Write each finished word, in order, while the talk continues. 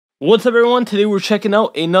What's up, everyone? Today we're checking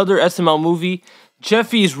out another SML movie,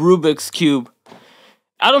 Jeffy's Rubik's Cube.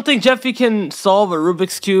 I don't think Jeffy can solve a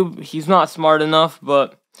Rubik's Cube. He's not smart enough,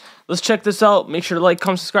 but let's check this out. Make sure to like,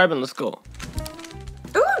 comment, subscribe, and let's go.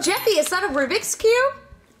 Ooh, Jeffy, is that a Rubik's Cube?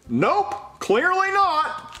 Nope, clearly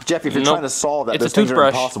not. Jeffy, if you're trying to solve that, It's a those things are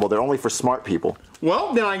toothbrush. impossible. They're only for smart people.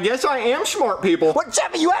 Well, then I guess I am smart, people. What,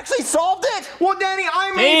 Jeffy, you actually solved it? Well, Danny,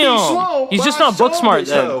 I may be Damn. slow, He's but just I not book solved smart it,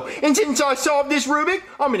 then. though. And since I solved this Rubik,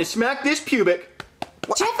 I'm gonna smack this pubic.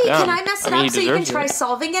 Jeffy, Yeah, can I mess it I mean, up he so you can deserves try it.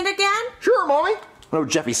 solving it again? Sure, Mommy. No,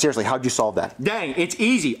 Jeffy, seriously, how'd you solve that? Dang, it's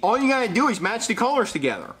easy. All you gotta do is match the colors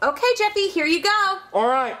together. Okay, Jeffy, here you go. All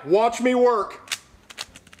right, watch me work.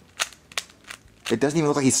 It doesn't even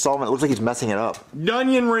look like he's solving it. It looks like he's messing it up.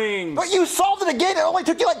 Onion rings. But you solved it again. It only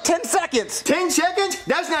took you like 10 seconds. 10 seconds?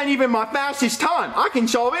 That's not even my fastest time. I can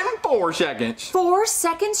solve it in 4 seconds. 4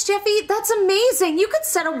 seconds, Jeffy? That's amazing. You could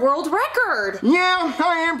set a world record. Yeah,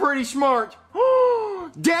 I am pretty smart.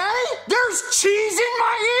 Daddy, there's cheese in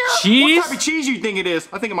my ear! Cheese? What type of cheese you think it is?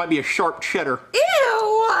 I think it might be a sharp cheddar.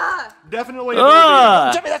 Ew! Definitely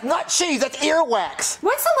a Jeffy, that's not cheese. That's earwax.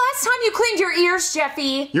 When's the last time you cleaned your ears,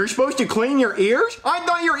 Jeffy? You're supposed to clean your ears? I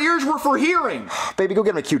thought your ears were for hearing. Baby, go get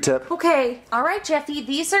him a Q-tip. Okay, alright, Jeffy,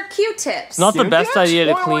 these are Q-tips. Not the best Q-tips? idea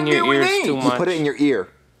to What do clean I your do with ears these? too You You much. put it in your ear.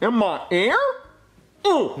 In my ear?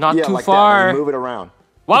 Ooh, Not Yeah, too like far. that. And move it around.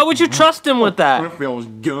 Why would you trust him with that? that feels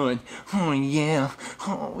good. Oh, yeah.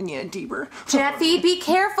 Oh, yeah, deeper. Jeffy, be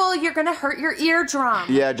careful. You're gonna hurt your eardrum.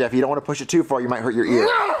 Yeah, Jeffy, you don't want to push it too far. You might hurt your ear.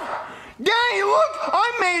 Daddy, look!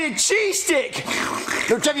 I made a cheese stick!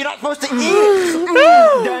 No, Jeffy, you're not supposed to eat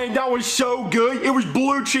it. Dang, that was so good. It was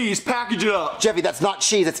blue cheese. Package it up. Jeffy, that's not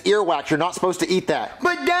cheese. That's earwax. You're not supposed to eat that.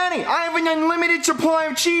 But Danny, I have an unlimited supply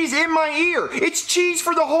of cheese in my ear. It's cheese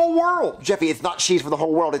for the whole world. Jeffy, it's not cheese for the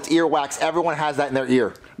whole world. It's earwax. Everyone has that in their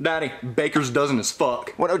ear. Daddy, baker's dozen as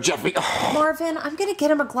fuck. What? Oh, Jeffy. Marvin, I'm gonna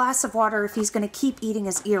get him a glass of water if he's gonna keep eating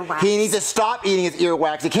his earwax. He needs to stop eating his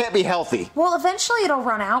earwax. It can't be healthy. Well, eventually it'll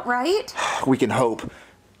run out, right? We can hope.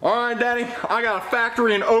 All right, Daddy, I got a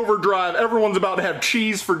factory in overdrive. Everyone's about to have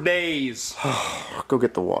cheese for days. Go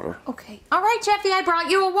get the water. Okay. All right, Jeffy, I brought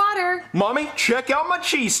you a water. Mommy, check out my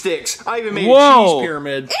cheese sticks. I even made Whoa. a cheese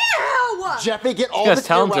pyramid. Ew! Jeffy, get all guy's this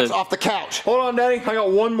talented. earwax off the couch. Hold on, Daddy. I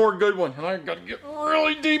got one more good one, and I gotta get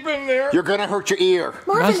really deep in there. You're gonna hurt your ear.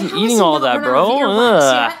 Marvin, Imagine how eating has he all not that, run out of bro. earwax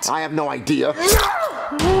Ugh. yet? I have no idea.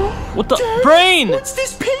 What the? Brain! What's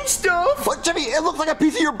this pink stuff? What, Jeffy? It looks like a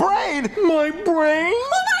piece of your brain. My brain?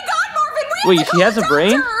 Oh my God, Marvin! We Wait, have to he call has a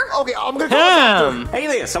brain? doctor. Okay, I'm gonna call the Damn! doctor. Hey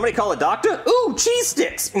there, somebody call a doctor? Ooh, cheese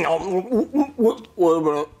sticks!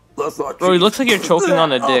 That's not Bro, he looks like you're choking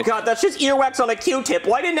on a Oh dick. god, that's just earwax on a Q-tip.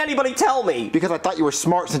 Why didn't anybody tell me? Because I thought you were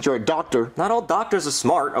smart since you're a doctor. Not all doctors are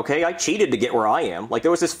smart, okay? I cheated to get where I am. Like,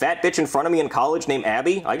 there was this fat bitch in front of me in college named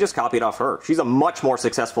Abby. I just copied off her. She's a much more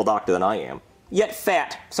successful doctor than I am. Yet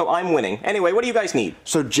fat, so I'm winning. Anyway, what do you guys need?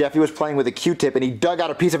 So Jeffy was playing with a Q-tip and he dug out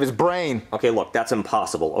a piece of his brain. Okay, look, that's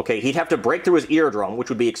impossible, okay? He'd have to break through his eardrum, which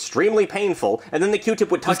would be extremely painful, and then the Q-tip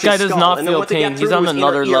would touch This guy his does skull, not and then feel once it got pain. through He's to on his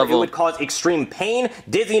another inner ear, level. it would cause extreme pain,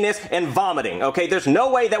 dizziness, and vomiting, okay? There's no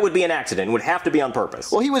way that would be an accident. It would have to be on purpose.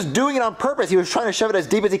 Well, he was doing it on purpose. He was trying to shove it as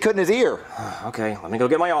deep as he could in his ear. Okay, let me go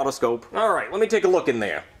get my otoscope. Alright, let me take a look in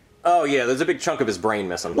there. Oh yeah, there's a big chunk of his brain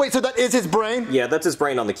missing. Wait, so that is his brain? Yeah, that's his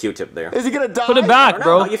brain on the Q-tip there. Is he gonna die? Put it I back, don't know,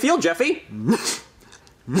 bro. how you feel, Jeffy?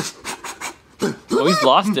 Oh, he's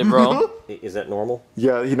lost it, bro. Is that normal?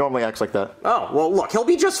 Yeah, he normally acts like that. Oh, well look, he'll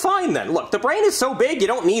be just fine then. Look, the brain is so big, you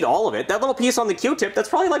don't need all of it. That little piece on the Q-tip, that's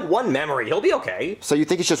probably like one memory. He'll be okay. So you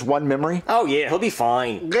think it's just one memory? Oh yeah, he'll be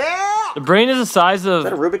fine. Yeah! The brain is the size of.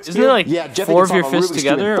 that a Rubik's Isn't it Cube? like Yeah, Jeffy 4 can of your solve a fists Rubik's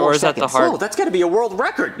Cube in together, 4 or is that the seconds. heart? Oh, that's gotta be a world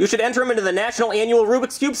record. You should enter him into the National Annual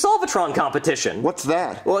Rubik's Cube Solvatron competition. What's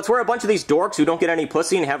that? Well, it's where a bunch of these dorks who don't get any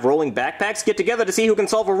pussy and have rolling backpacks get together to see who can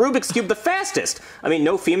solve a Rubik's Cube the fastest. I mean,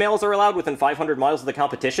 no females are allowed within 500 miles of the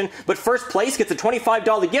competition, but first place gets a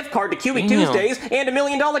 $25 gift card to Cubing Damn. Tuesdays and $1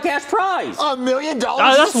 million cash prize. $1 million?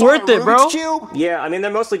 Ah, that's to solve worth a it, bro. Rubik's Cube? Yeah, I mean,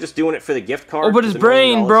 they're mostly just doing it for the gift card. Oh, but his $1 million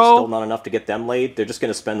brain, is bro. still not enough to get them laid. They're just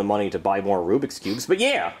gonna spend the money to buy more Rubik's Cubes, but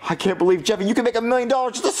yeah. I can't believe, Jeffy, you can make $1 million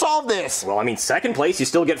just to solve this. Well, I mean, second place, you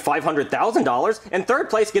still get $500,000, and third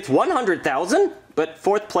place gets $100,000. But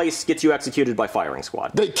fourth place gets you executed by firing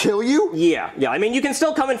squad. They kill you? Yeah. I mean, you can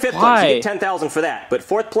still come in fifth place. Why? You get 10,000 for that. But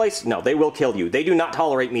fourth place, no, they will kill you. They do not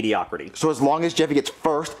tolerate mediocrity. So as long as Jeffy gets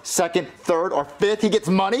first, second, third, or fifth, he gets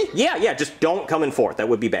money? Yeah, just don't come in fourth. That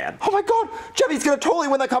would be bad. Oh my god, Jeffy's gonna totally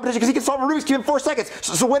win that competition because he can solve a Rubik's Cube in 4 seconds.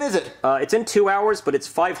 So when is it? It's in 2 hours, but it's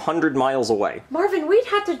 500 miles away. Marvin, we'd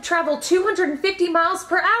have to travel 250 miles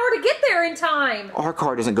per hour to get there in time. Our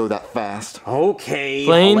car doesn't go that fast. Okay,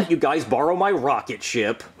 Plane? I'll let you guys borrow my rocket. rocket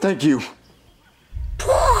ship. Thank you.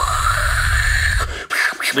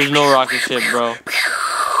 There's no rocket ship, bro.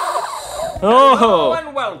 Hello Oh!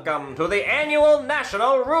 and welcome to the annual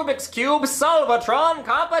National Rubik's Cube Solvatron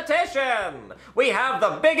Competition! We have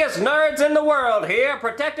the biggest nerds in the world here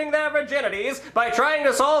protecting their virginities by trying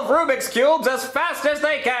to solve Rubik's Cubes as fast as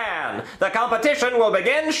they can! The competition will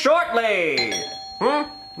begin shortly!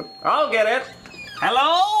 I'll get it.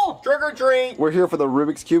 Hello? Trick or treat. We're here for the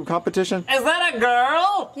Rubik's Cube competition. Is that a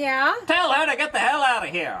girl? Yeah? Tell her to get the hell out of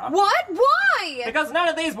here. What? Why? Because none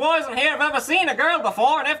of these boys in here have ever seen a girl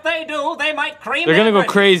before, and if they do, they might cream They're gonna their go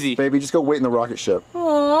britches. crazy. Baby, just go wait in the rocket ship.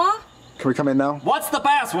 Aww. Can we come in now? What's the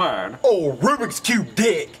password? Oh, Rubik's Cube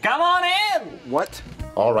dick. Come on in! What?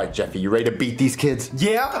 All right, Jeffy, you ready to beat these kids?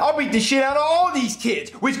 Yeah, I'll beat the shit out of all these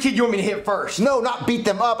kids. Which kid you want me to hit first? No, not beat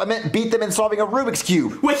them up. I meant beat them in solving a Rubik's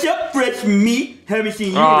Cube. What's up, fresh meat? Haven't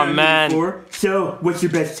seen you Aw, around man. here before. So, what's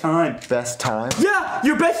your best time? Best time? Yeah,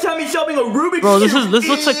 your best time is solving a Rubik's Bro, this Cube.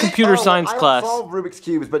 looks like computer science I class. don't solve Rubik's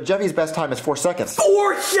Cubes, but Jeffy's best time is 4 seconds.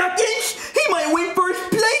 4 seconds? He might win first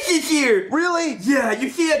place this year. Really? Yeah, you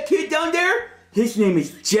see that kid down there? His name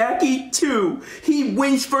is Jackie 2. He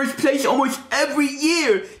wins first place almost every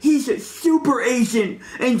year. He's a super Asian.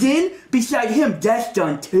 And then, beside him, that's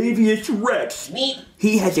Dontavius Rex.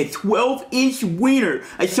 He has a 12-inch wiener.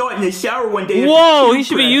 I saw it in the shower one day. Whoa, after he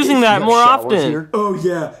should be practice. using that You have more showers often. here? Oh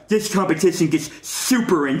yeah, this competition gets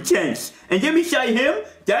super intense. And then beside him,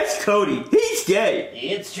 that's Cody. He's gay.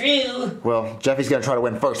 It's true. Well, Jeffy's gonna try to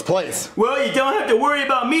win first place. Well, you don't have to worry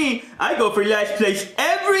about me. I go for last place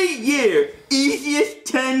every year. Easiest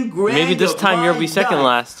 10 grand. Maybe this of time my you'll be second life.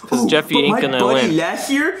 last, 'cause Ooh, Jeffy but ain't my gonna buddy win. last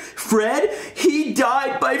year, Fred, he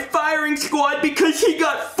died by firing squad because he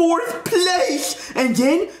got 4th place. And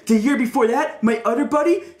then the year before that, my other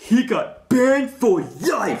buddy, he got banned for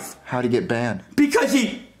life How'd he get banned? because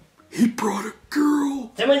he brought a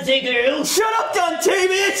girl. Someone say girl. Shut up,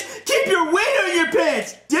 Dontavius! Keep your weight on your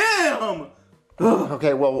pants! Damn!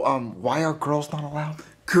 Okay, well, why are girls not allowed?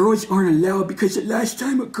 Girls aren't allowed because the last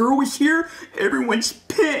time a girl was here, everyone's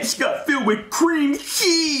pants got filled with cream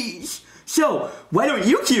cheese. So, why don't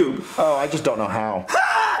you cube? Oh, I just don't know how.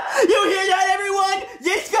 Ah! You hear that, everyone?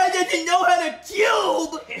 This guy doesn't know how to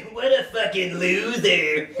cube! What a fucking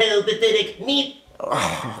loser. How pathetic. Meep.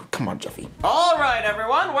 Oh, come on, Jeffy. All right,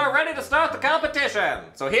 everyone, we're ready to start the competition.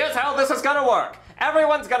 So here's how this is gonna work.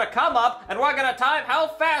 Everyone's gonna come up, and we're gonna time how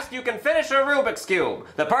fast you can finish a Rubik's Cube.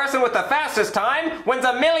 The person with the fastest time wins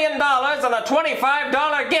 $1 million and a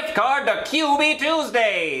 $25 gift card to QB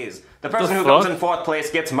Tuesdays. The person who comes in 4th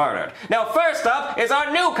place gets murdered. Now, first up is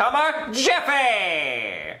our newcomer,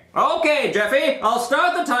 Jeffy. Okay, Jeffy, I'll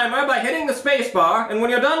start the timer by hitting the spacebar, and when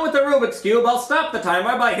you're done with the Rubik's Cube, I'll stop the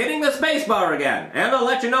timer by hitting the spacebar again, and I'll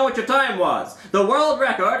let you know what your time was. The world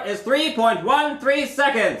record is 3.13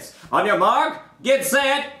 seconds. On your mark, get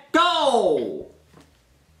set, go!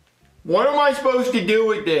 What am I supposed to do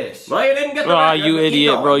with this? Well, you didn't get the Aw, record, you but keep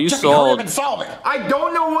idiot, going. bro. You Jeffy, hurry up sold. and solve it. I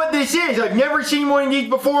don't know what this is. I've never seen one of these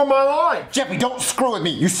before in my life. Jeffy, don't screw with me.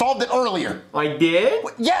 You solved it earlier. I did?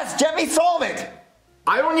 Yes, Jeffy, solve it.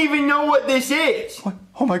 I don't even know what this is.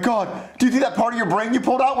 Oh my God. Do you think that part of your brain you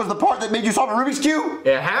pulled out was the part that made you solve a Rubik's Cube?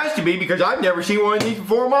 It has to be because I've never seen one of these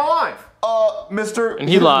before in my life. Mister. And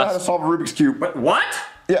he doesn't know lost. how to solve a Rubik's Cube. But what?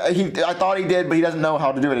 Yeah, I thought he did, but he doesn't know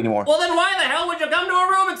how to do it anymore. Well, then why the hell would you come to a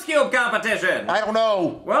Rubik's Cube competition? I don't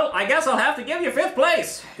know. Well, I guess I'll have to give you 5th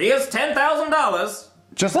place. Here's $10,000.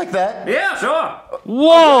 Just like that. Yeah, sure.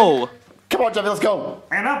 Whoa! Come on, Jeffy, let's go.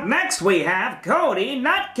 And up next we have Cody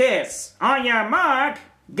Nutkiss. On your mark,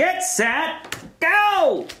 get set,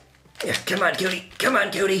 go! Come on, Cody. Come on,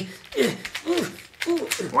 Cody.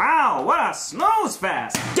 Wow, what a snooze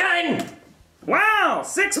fest! Done. Wow,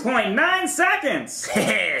 6.9 seconds!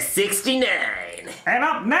 69. And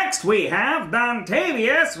up next we have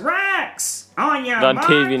Dontavius Rex. On your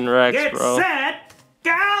Dontavian mark, Rex, get bro. set,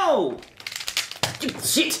 go!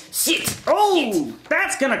 Shit. Oh,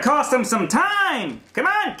 that's gonna cost him some time. Come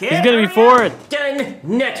on, kid. He's gonna be hurry up. 4th. Done.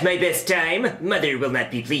 Not my best time. Mother will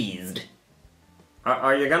not be pleased.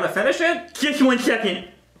 Are you gonna finish it? Just 1 second.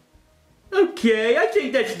 Okay, I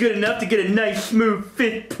think that's good enough to get a nice smooth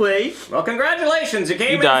 5th place. Well, congratulations, you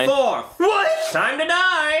came You died. in 4th. What? Time to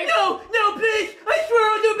die. No, please! I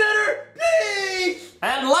swear I'll do better! Please!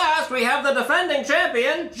 And last, we have the defending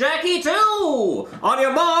champion, Jackie 2. On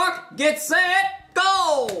your mark, get set,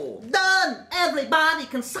 go. Done! Everybody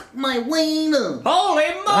can suck my wiener! Holy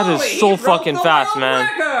moly! That is so he broke fucking the fast, world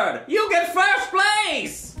man. Record. You get 1st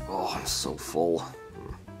place. Oh, I'm so full.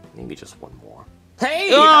 Maybe just one more.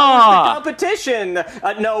 Hey, how Ah! was the competition?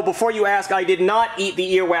 No, before you ask, I did not eat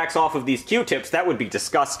the earwax off of these Q-tips. That would be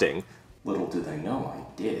disgusting. Little do they know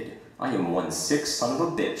I did. I am one sick son of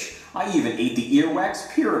a bitch. I even ate the earwax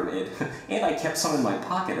pyramid, and I kept some in my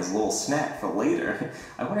pocket as a little snack for later.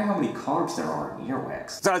 I wonder how many carbs there are in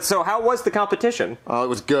earwax. So how was the competition? Oh, it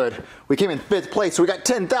was good. We came in 5th place, so we got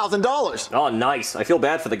 $10,000. Oh, nice. I feel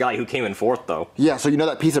bad for the guy who came in 4th, though. Yeah, so you know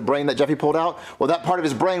that piece of brain that Jeffy pulled out? Well, that part of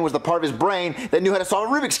his brain was the part of his brain that knew how to solve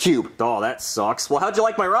a Rubik's Cube. Oh, that sucks. Well, how'd you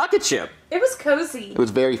like my rocket ship? It was cozy. It was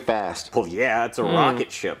very fast. Well, yeah, it's a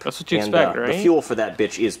rocket ship. That's what you expect, right? The fuel for that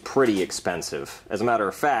bitch is pretty expensive. As a matter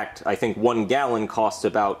of fact, I think 1 gallon costs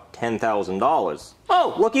about $10,000.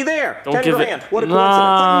 Oh, looky there! Don't 10 give grand. it. What a No, coincidence.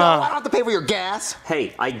 I don't have to pay for your gas.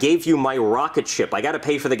 Hey, I gave you my rocket ship. I gotta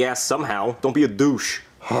pay for the gas somehow. Don't be a douche.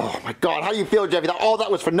 Oh my God, how do you feel, Jeffy? All that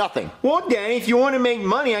was for nothing. Well, Daddy, if you want to make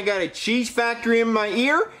money, I got a cheese factory in my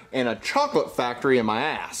ear and a chocolate factory in my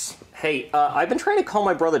ass. Hey, I've been trying to call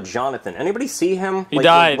my brother Jonathan. Anybody see him? He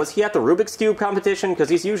died. Was he at the Rubik's Cube competition? Because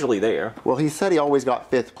he's usually there. Well, he said he always got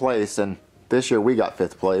 5th place, and this year we got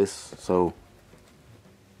 5th place, so...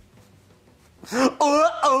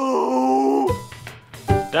 Uh-oh!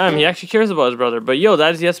 Damn, he actually cares about his brother. But yo,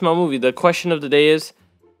 that is the SML movie. The question of the day is,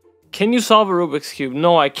 can you solve a Rubik's Cube?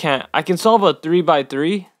 No, I can't. I can solve a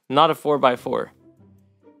 3x3, not a 4x4.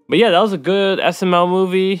 But yeah, that was a good SML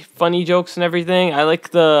movie. Funny jokes and everything. I like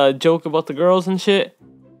the joke about the girls and shit.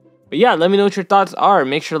 But yeah, let me know what your thoughts are.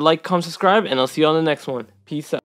 Make sure to like, comment, subscribe, and I'll see you on the next one. Peace out.